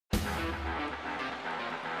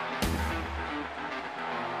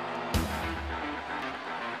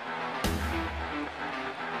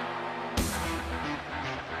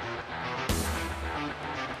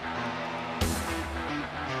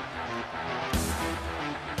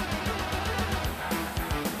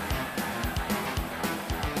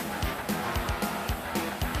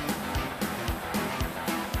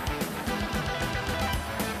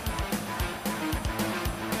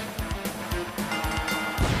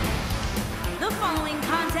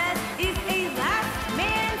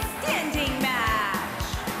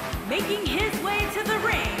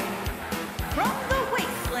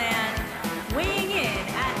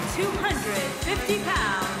50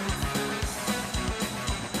 pounds,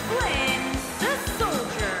 Flynn the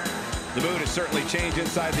Soldier. The mood has certainly changed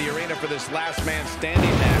inside the arena for this last man standing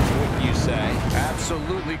match, wouldn't you say?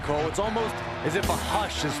 Absolutely, Cole. It's almost as if a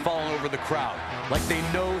hush has fallen over the crowd, like they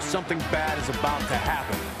know something bad is about to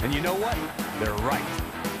happen. And you know what? They're right.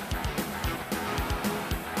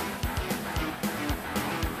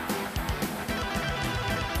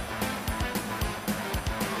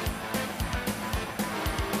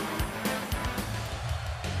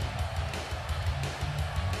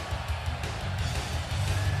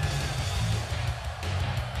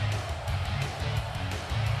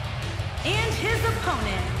 And his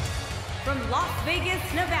opponent, from Las Vegas,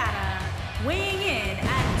 Nevada, weighing in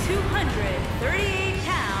at 238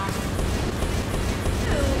 pounds,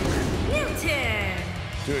 Nukem.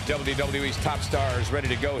 Two of WWE's top stars ready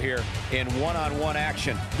to go here in one-on-one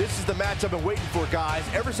action. This is the match I've been waiting for, guys.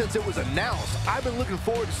 Ever since it was announced, I've been looking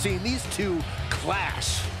forward to seeing these two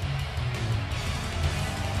clash.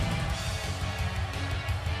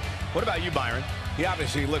 What about you, Byron? He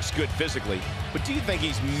obviously looks good physically, but do you think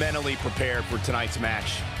he's mentally prepared for tonight's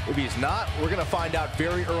match? If he's not, we're going to find out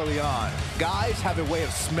very early on. Guys have a way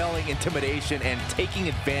of smelling intimidation and taking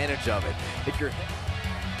advantage of it. If you're...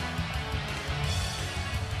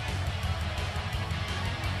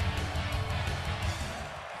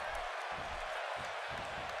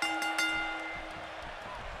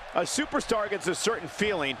 A superstar gets a certain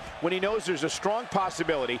feeling when he knows there's a strong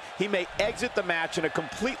possibility he may exit the match in a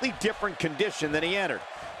completely different condition than he entered.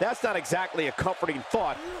 That's not exactly a comforting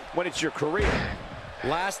thought when it's your career.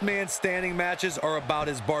 Last man standing matches are about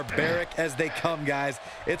as barbaric as they come, guys.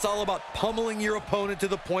 It's all about pummeling your opponent to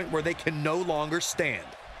the point where they can no longer stand.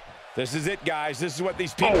 This is it, guys. This is what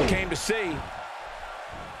these people came to see.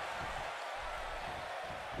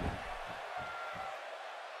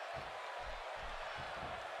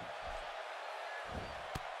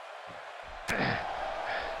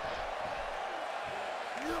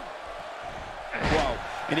 Whoa,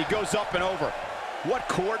 and he goes up and over. What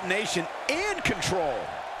coordination and control.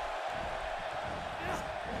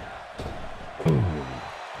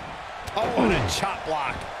 Oh, and a chop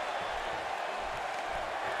block.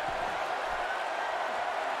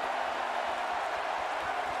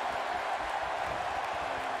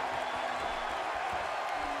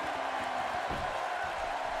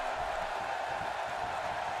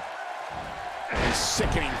 A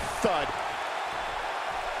sickening thud.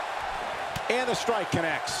 And the strike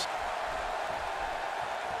connects.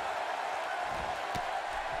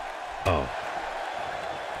 Oh.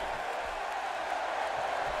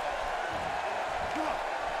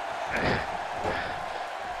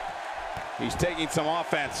 He's taking some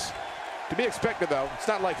offense. To be expected, though. It's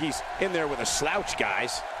not like he's in there with a slouch,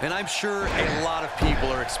 guys. And I'm sure a lot of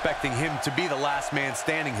people are expecting him to be the last man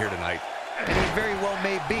standing here tonight. And he very well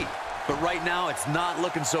may be. But right now, it's not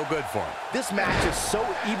looking so good for him. This match is so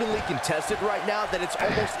evenly contested right now that it's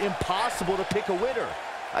almost impossible to pick a winner.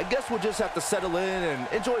 I guess we'll just have to settle in and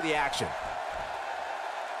enjoy the action.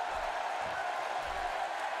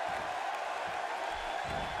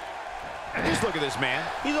 Just look at this man.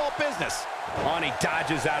 He's all business. Oh, and he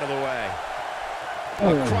dodges out of the way.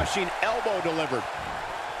 A crushing elbow delivered.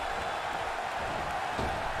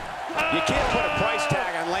 You can't put a price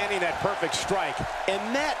tag on landing that perfect strike,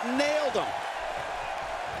 and that nailed him.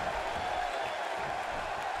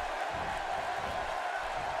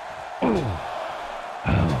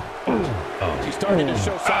 He's starting to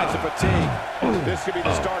show signs of fatigue. This could be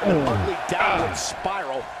the start of an ugly downward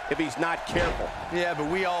spiral if he's not careful. Yeah, but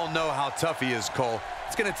we all know how tough he is, Cole.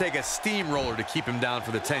 It's going to take a steamroller to keep him down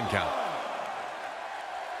for the 10 count.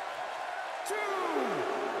 2,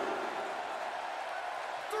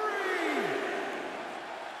 3,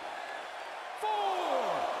 4,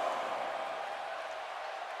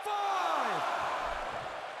 5.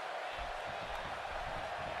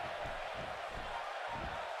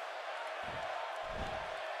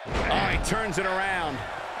 Oh, he turns it around.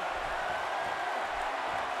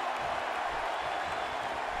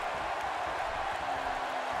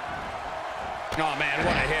 Oh, man,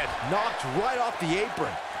 what a hit. Knocked right off the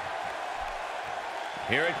apron.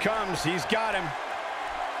 Here it comes. He's got him.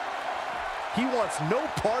 He wants no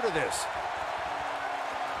part of this.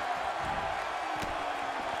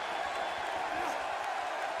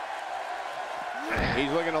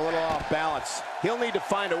 He's looking a little off balance. He'll need to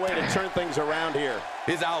find a way to turn things around here.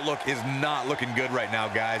 His outlook is not looking good right now,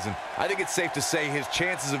 guys, and I think it's safe to say his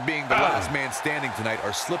chances of being the last man standing tonight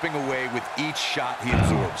are slipping away with each shot he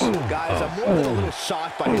absorbs. Guys, I'm more than a little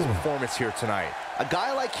shocked by his performance here tonight. A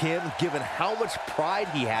guy like him, given how much pride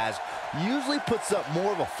he has, usually puts up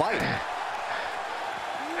more of a fight.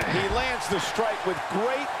 He lands the strike with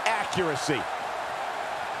great accuracy.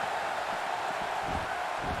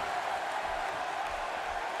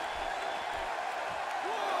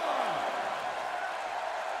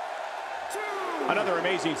 Another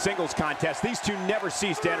amazing singles contest. These two never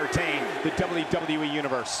cease to entertain the WWE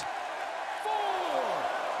Universe. 4,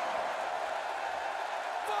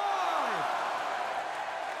 5,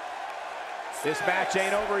 This match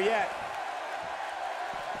ain't over yet.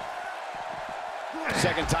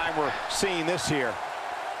 Second time we're seeing this here.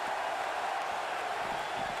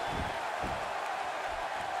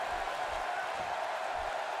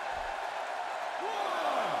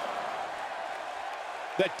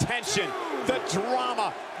 The tension, the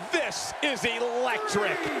drama, this is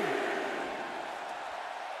electric.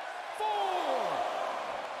 4,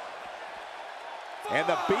 And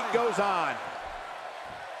the beat goes on.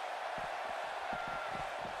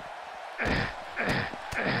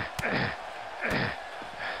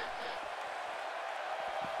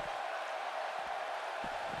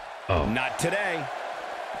 Oh. Not today.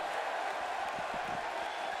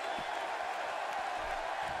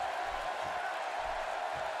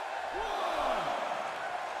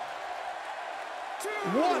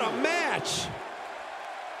 What a match!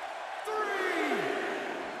 3,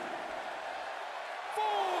 4,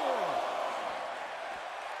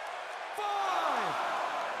 5.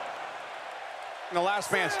 The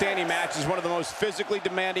last man standing match is one of the most physically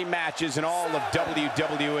demanding matches in all of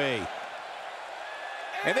WWE.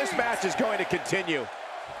 And this match is going to continue.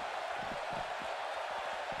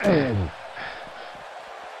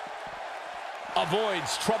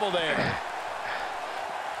 Avoids trouble there.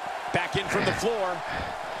 Back in from the floor.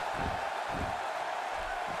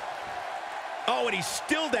 Oh, and he's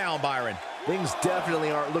still down, Byron. Things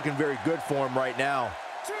definitely aren't looking very good for him right now.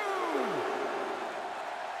 2,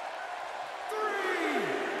 3,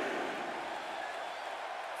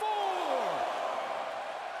 4,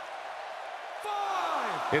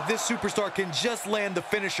 5. If this superstar can just land the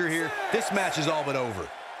finisher here, this match is all but over.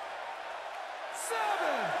 7.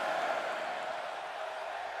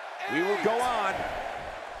 We will go on.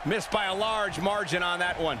 Missed by a large margin on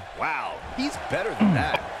that one. Wow, he's better than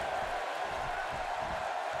that.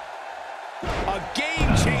 A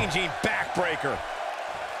game-changing backbreaker.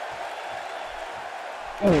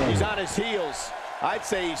 He's on his heels. I'd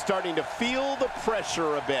say he's starting to feel the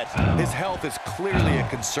pressure a bit. His health is clearly a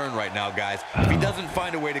concern right now, guys. If he doesn't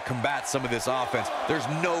find a way to combat some of this offense, there's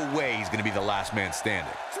no way he's going to be the last man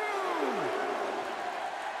standing. 2,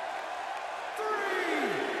 3,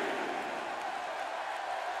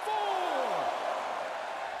 4,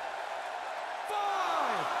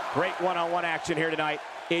 5. Great one-on-one action here tonight.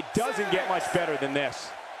 It doesn't get much better than this.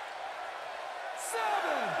 7.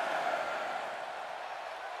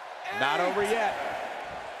 Not over yet.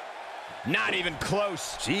 Not even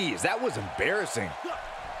close. Jeez, that was embarrassing.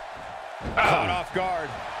 Caught off guard.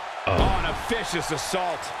 On a vicious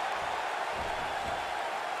assault.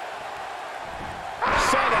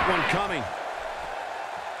 Saw that one coming. 1,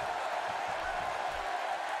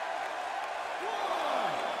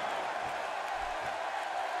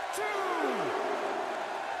 2.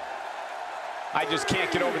 I just can't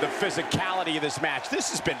get over the physicality of this match. This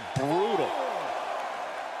has been brutal.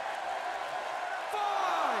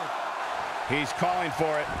 5. He's calling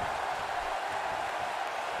for it.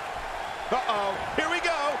 Uh-oh. Here we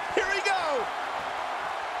go. Here we go.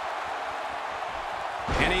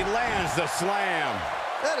 And he lands the slam.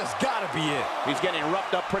 That has got to be it. He's getting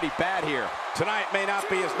roughed up pretty bad here. Tonight may not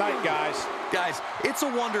be his night, guys. Guys, it's a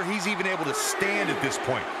wonder he's even able to stand at this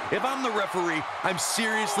point. If I'm the referee, I'm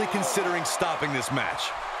seriously considering stopping this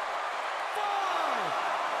match. 5,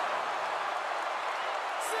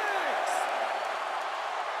 6,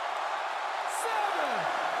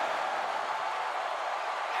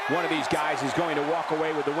 7. One of these guys is going to walk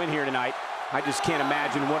away with the win here tonight. I just can't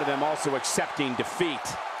imagine one of them also accepting defeat.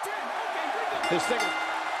 10. Okay, This thing.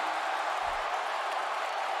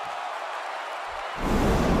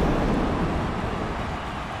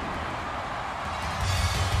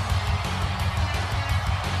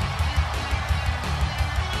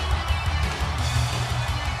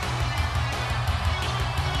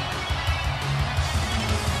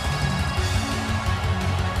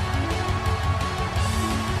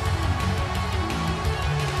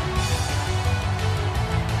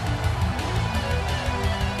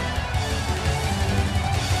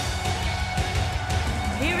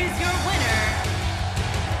 Here is your winner,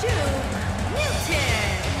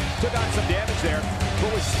 Nukem. Took on some damage there,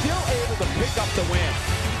 but was still able to pick up the win.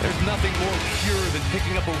 There's nothing more pure than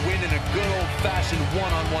picking up a win in a good old-fashioned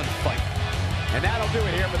one-on-one fight. And that'll do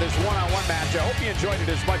it here for this one-on-one match. I hope you enjoyed it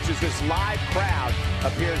as much as this live crowd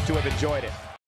appears to have enjoyed it.